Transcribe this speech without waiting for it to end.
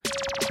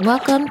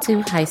Welcome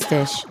to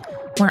Heistish,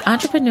 where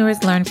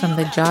entrepreneurs learn from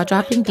the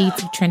jaw-dropping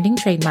deeds of trending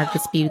trademark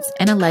disputes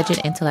and alleged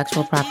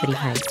intellectual property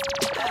heist.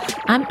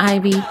 I'm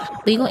Ivy,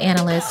 legal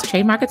analyst,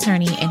 trademark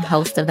attorney, and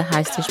host of the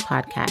Heistish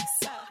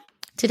podcast.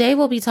 Today,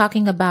 we'll be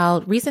talking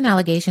about recent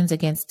allegations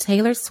against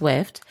Taylor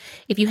Swift.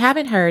 If you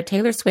haven't heard,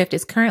 Taylor Swift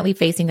is currently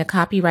facing a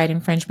copyright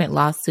infringement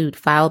lawsuit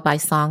filed by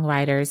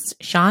songwriters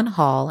Sean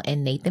Hall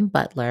and Nathan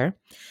Butler.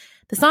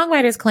 The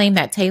songwriters claim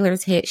that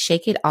Taylor's hit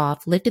Shake It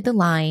Off lifted the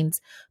lines,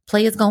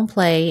 Play Is Gon'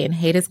 Play and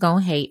Hate Is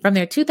Gon' Hate from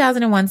their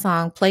 2001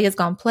 song Play Is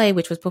Gon' Play,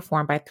 which was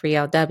performed by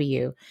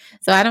 3LW.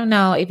 So I don't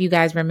know if you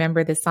guys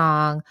remember the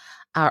song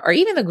or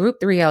even the group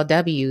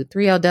 3LW.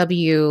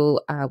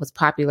 3LW was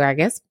popular, I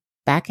guess,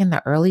 back in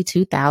the early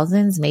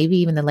 2000s, maybe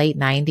even the late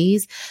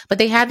 90s. But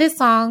they had this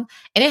song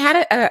and it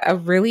had a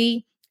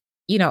really,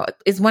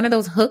 it's one of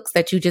those hooks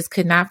that you just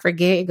could not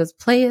forget. It goes,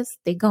 players,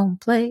 they gon'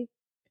 play.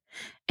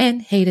 And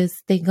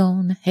haters, they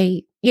gonna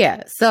hate.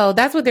 Yeah. So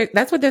that's what the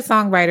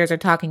songwriters are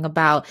talking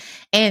about.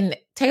 And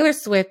Taylor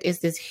Swift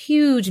is this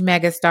huge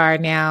megastar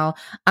now.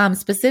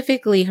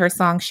 Specifically her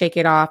song Shake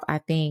It Off, I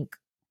think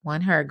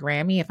won her a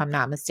Grammy, if I'm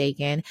not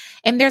mistaken.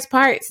 And there's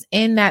parts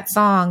in that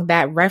song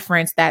that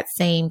reference that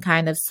same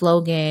kind of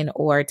slogan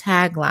or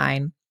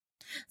tagline.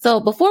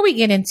 So before we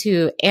get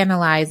into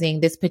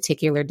analyzing this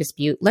particular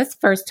dispute, let's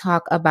first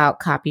talk about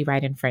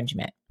copyright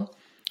infringement.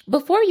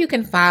 Before you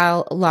can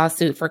file a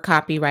lawsuit for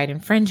copyright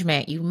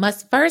infringement, you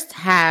must first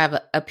have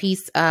a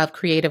piece of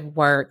creative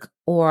work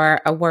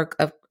or a work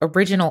of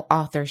original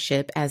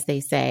authorship, as they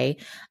say,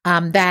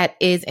 that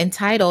is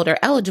entitled or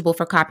eligible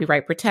for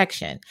copyright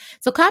protection.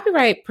 So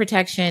copyright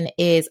protection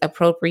is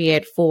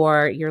appropriate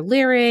for your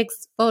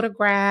lyrics,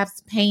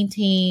 photographs,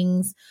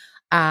 paintings,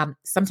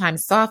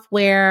 sometimes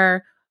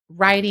software,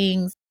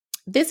 writings.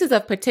 This is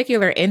of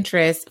particular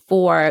interest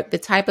for the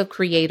type of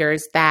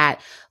creators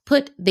that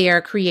put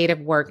their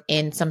creative work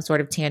in some sort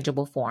of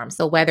tangible form.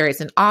 So whether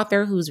it's an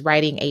author who's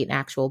writing an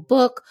actual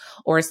book,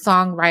 or a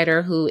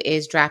songwriter who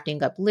is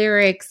drafting up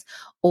lyrics,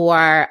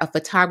 or a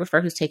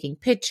photographer who's taking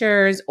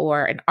pictures,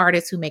 or an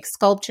artist who makes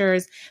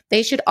sculptures,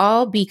 they should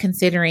all be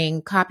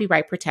considering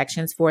copyright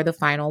protections for the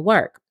final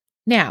work.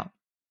 Now,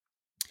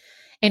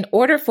 in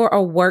order for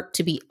a work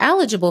to be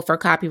eligible for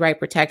copyright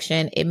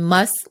protection, it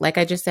must, like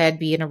I just said,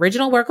 be an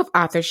original work of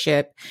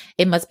authorship.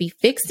 It must be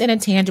fixed in a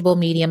tangible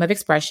medium of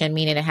expression,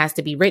 meaning it has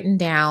to be written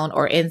down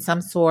or in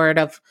some sort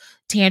of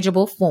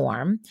tangible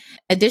form.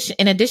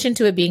 In addition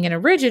to it being an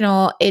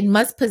original, it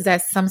must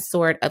possess some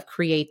sort of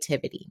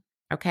creativity.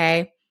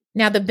 Okay.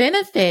 Now, the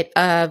benefit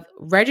of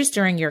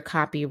registering your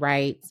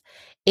copyrights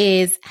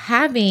is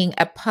having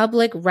a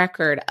public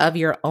record of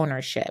your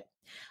ownership.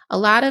 A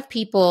lot of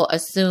people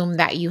assume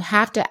that you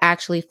have to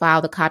actually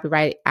file the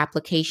copyright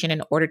application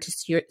in order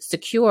to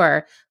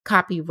secure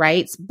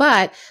copyrights,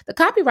 but the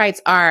copyrights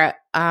are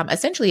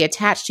essentially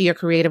attached to your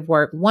creative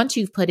work once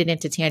you've put it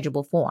into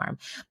tangible form.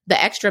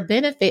 The extra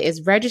benefit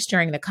is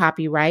registering the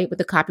copyright with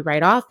the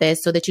Copyright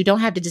Office so that you don't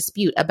have to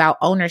dispute about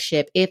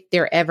ownership if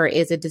there ever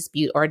is a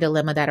dispute or a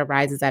dilemma that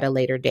arises at a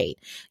later date.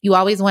 You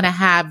always want to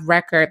have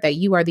record that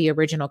you are the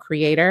original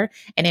creator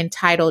and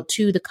entitled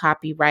to the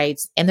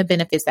copyrights and the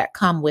benefits that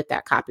come with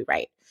that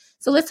copyright.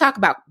 So let's talk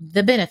about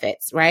the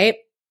benefits, right?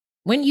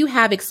 When you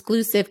have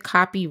exclusive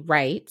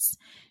copyrights,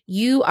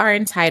 you are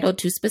entitled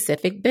to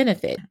specific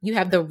benefit. You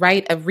have the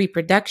right of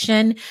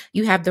reproduction.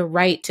 You have the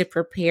right to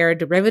prepare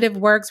derivative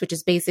works, which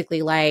is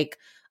basically like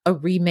a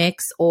remix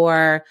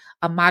or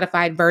a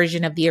modified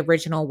version of the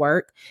original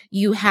work.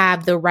 You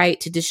have the right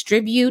to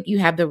distribute. You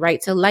have the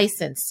right to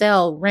license,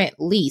 sell, rent,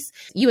 lease.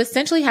 You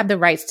essentially have the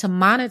rights to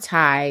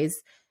monetize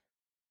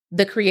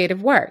the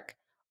creative work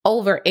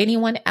over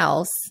anyone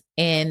else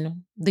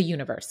in the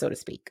universe, so to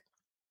speak.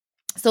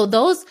 So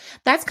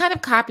that's kind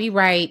of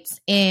copyrights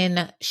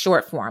in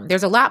short form.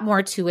 There's a lot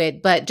more to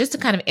it, but just to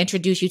kind of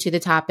introduce you to the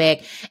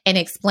topic and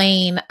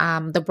explain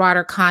the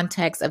broader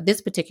context of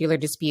this particular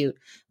dispute.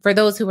 For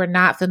those who are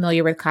not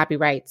familiar with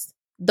copyrights,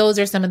 those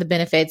are some of the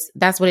benefits.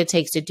 That's what it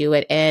takes to do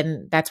it.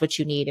 And that's what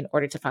you need in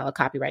order to file a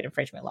copyright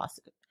infringement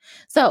lawsuit.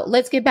 So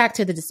let's get back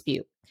to the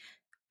dispute.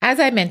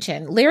 As I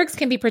mentioned, lyrics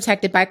can be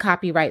protected by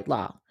copyright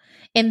law.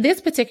 In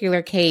this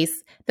particular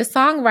case, the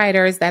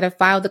songwriters that have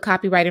filed the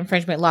copyright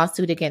infringement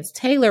lawsuit against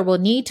Taylor will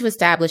need to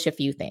establish a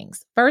few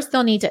things. First,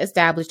 they'll need to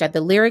establish that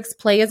the lyrics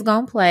Play Is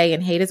Gon' Play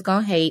and Hate Is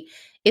Gon' Hate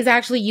is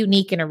actually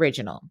unique and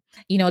original.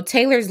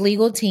 Taylor's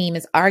legal team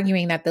is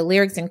arguing that the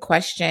lyrics in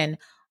question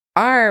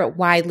are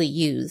widely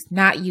used,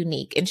 not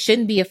unique, and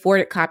shouldn't be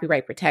afforded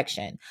copyright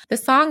protection. The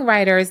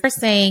songwriters are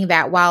saying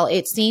that while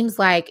it seems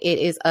like it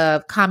is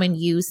of common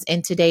use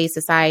in today's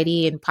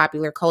society and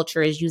popular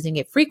culture is using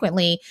it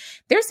frequently,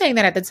 they're saying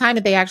that at the time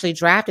that they actually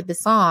drafted the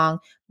song,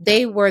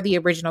 they were the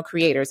original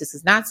creators. This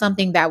is not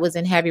something that was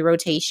in heavy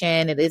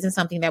rotation. It isn't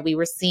something that we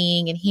were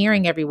seeing and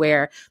hearing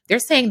everywhere. They're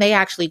saying they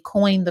actually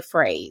coined the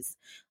phrase.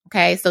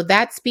 Okay, so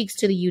that speaks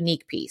to the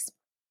unique piece.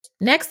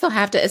 Next, they'll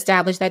have to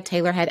establish that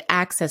Taylor had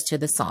access to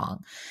the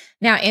song.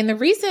 Now, in the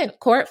recent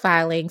court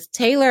filings,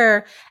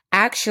 Taylor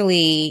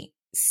actually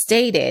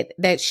stated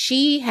that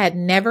she had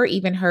never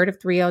even heard of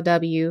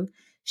 3LW.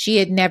 She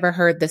had never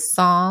heard the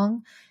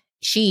song.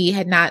 She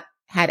had not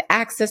had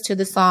access to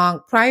the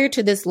song. Prior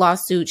to this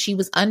lawsuit, she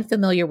was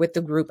unfamiliar with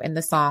the group and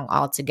the song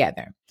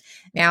altogether.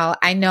 Now,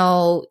 I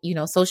know,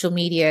 social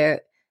media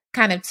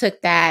kind of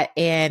took that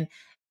and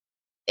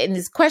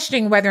is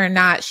questioning whether or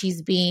not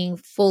she's being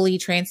fully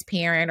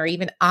transparent or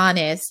even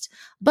honest.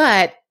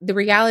 But the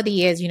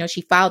reality is,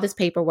 she filed this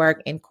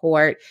paperwork in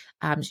court.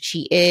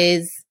 She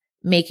is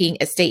making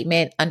a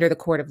statement under the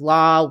court of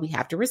law. We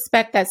have to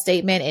respect that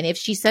statement. And if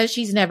she says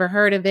she's never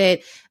heard of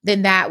it,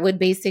 then that would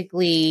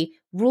basically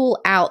rule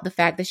out the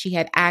fact that she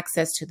had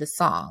access to the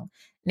song.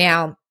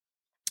 Now,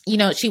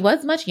 she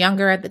was much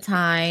younger at the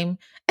time.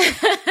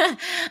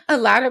 A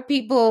lot of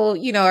people,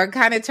 are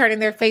kind of turning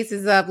their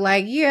faces up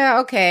like,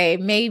 yeah, okay,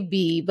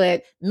 maybe,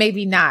 but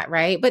maybe not,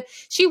 right? But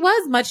she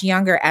was much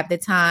younger at the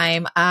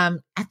time. I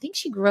think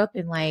she grew up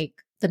in like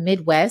the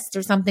Midwest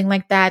or something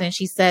like that. And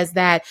she says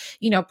that,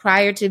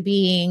 prior to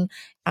being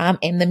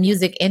in the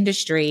music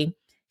industry,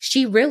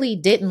 she really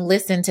didn't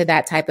listen to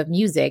that type of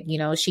music.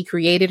 She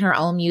created her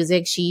own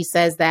music. She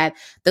says that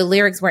the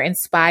lyrics were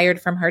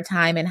inspired from her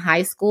time in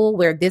high school,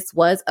 where this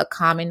was a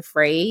common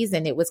phrase.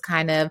 And it was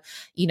kind of,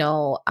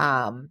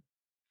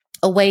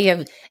 a way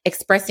of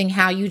expressing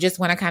how you just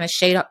want to kind of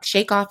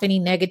shake off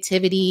any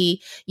negativity,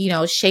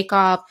 shake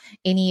off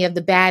any of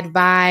the bad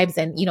vibes,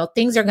 and,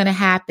 things are going to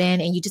happen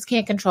and you just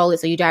can't control it.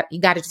 So you got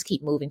to just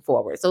keep moving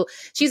forward. So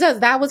she says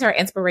that was her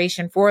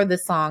inspiration for the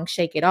song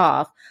Shake It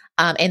Off.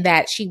 And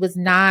that she was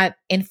not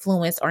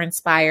influenced or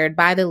inspired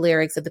by the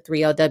lyrics of the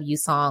 3LW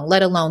song,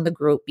 let alone the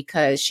group,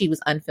 because she was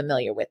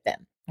unfamiliar with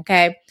them.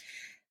 Okay.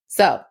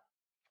 So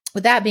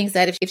with that being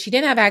said, if she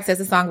didn't have access,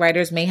 the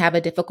songwriters may have a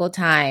difficult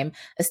time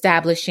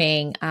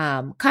establishing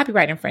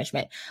copyright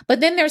infringement. But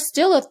then there's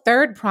still a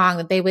third prong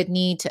that they would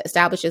need to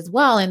establish as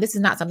well. And this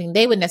is not something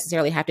they would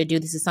necessarily have to do.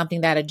 This is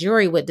something that a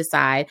jury would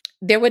decide.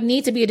 There would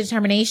need to be a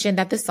determination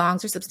that the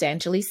songs are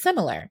substantially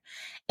similar.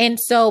 And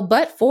so,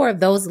 but for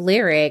those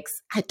lyrics,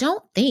 I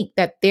don't think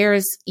that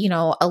there's,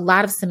 a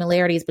lot of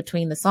similarities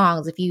between the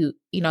songs. If you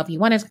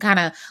want to kind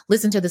of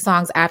listen to the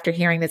songs after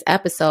hearing this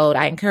episode,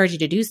 I encourage you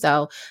to do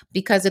so,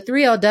 because the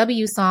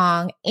 3LW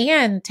song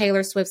and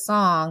Taylor Swift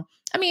song,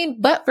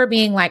 but for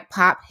being like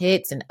pop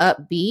hits and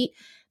upbeat,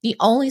 the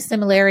only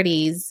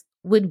similarities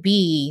would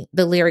be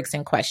the lyrics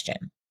in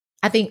question.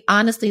 I think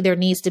honestly, there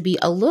needs to be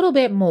a little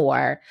bit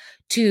more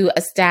to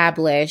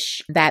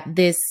establish that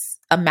this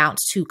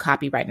amounts to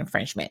copyright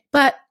infringement.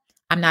 But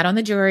I'm not on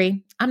the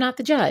jury. I'm not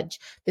the judge.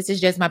 This is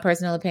just my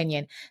personal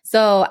opinion.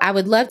 So I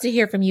would love to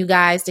hear from you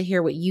guys, to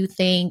hear what you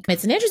think.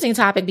 It's an interesting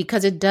topic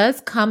because it does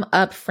come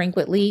up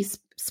frequently,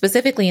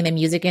 specifically in the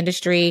music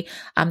industry.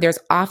 There's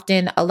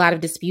often a lot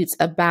of disputes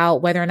about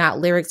whether or not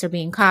lyrics are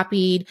being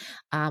copied,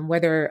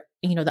 whether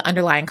the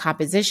underlying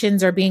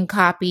compositions are being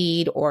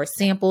copied or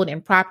sampled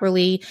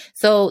improperly.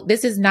 So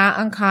this is not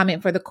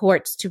uncommon for the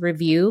courts to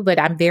review, but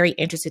I'm very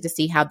interested to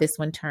see how this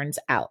one turns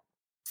out.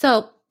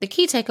 So the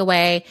key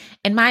takeaway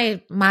and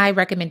my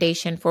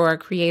recommendation for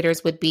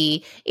creators would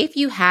be, if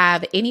you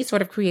have any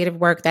sort of creative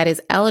work that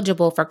is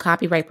eligible for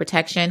copyright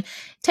protection,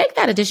 take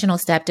that additional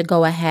step to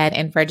go ahead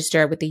and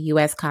register with the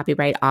U.S.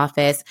 Copyright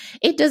Office.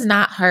 It does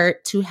not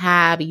hurt to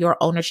have your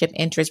ownership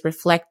interest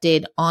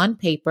reflected on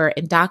paper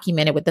and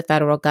documented with the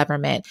federal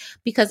government,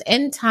 because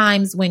in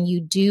times when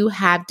you do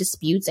have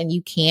disputes and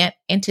you can't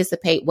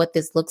anticipate what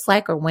this looks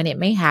like or when it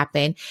may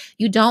happen,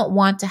 you don't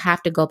want to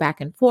have to go back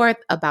and forth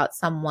about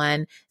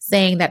someone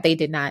saying that they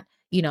did not,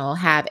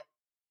 have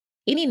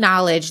any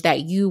knowledge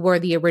that you were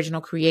the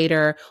original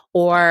creator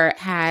or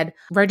had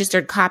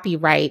registered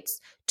copyrights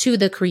to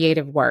the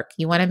creative work.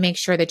 You want to make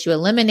sure that you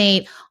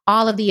eliminate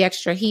all of the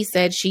extra he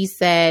said, she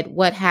said,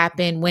 what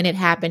happened, when it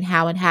happened,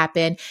 how it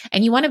happened.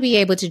 And you want to be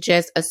able to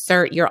just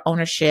assert your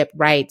ownership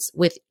rights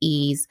with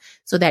ease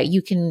so that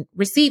you can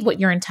receive what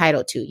you're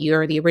entitled to.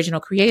 You're the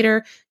original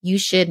creator. You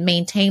should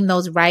maintain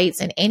those rights,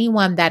 and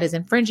anyone that is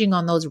infringing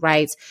on those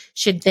rights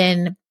should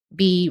then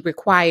be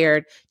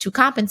required to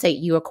compensate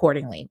you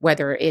accordingly,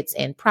 whether it's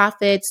in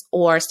profits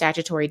or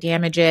statutory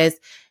damages.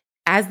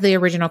 As the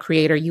original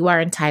creator, you are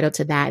entitled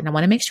to that. And I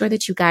want to make sure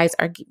that you guys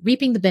are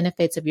reaping the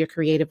benefits of your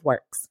creative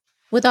works.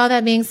 With all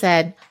that being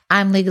said,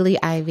 I'm Legally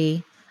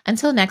Ivy.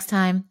 Until next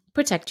time,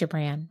 protect your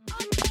brand.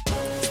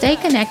 Stay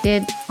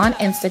connected on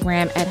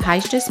Instagram at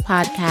Heister's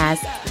Podcast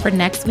for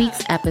next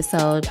week's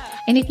episode.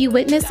 And if you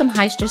witness some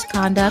Heister's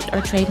conduct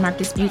or trademark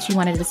disputes you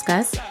want to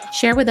discuss,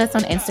 share with us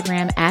on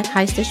Instagram at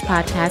Heister's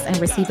Podcast and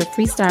receive a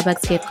free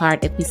Starbucks gift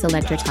card if we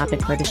select your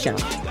topic for the show.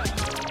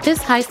 This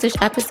Heister's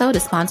episode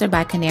is sponsored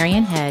by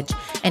Canarian Hedge,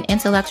 an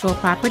intellectual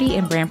property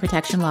and brand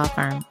protection law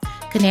firm.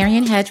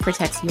 Canarian Hedge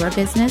protects your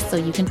business so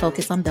you can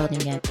focus on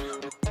building it.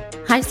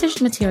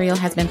 Heister's material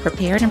has been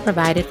prepared and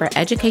provided for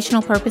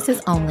educational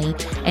purposes only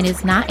and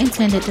is not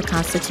intended to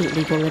constitute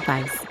legal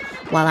advice.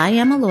 While I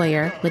am a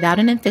lawyer, without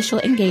an official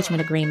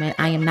engagement agreement,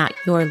 I am not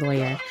your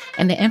lawyer,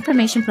 and the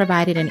information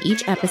provided in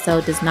each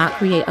episode does not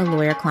create a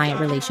lawyer-client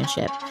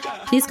relationship.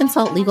 Please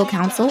consult legal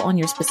counsel on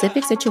your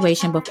specific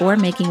situation before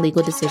making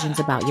legal decisions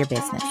about your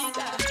business.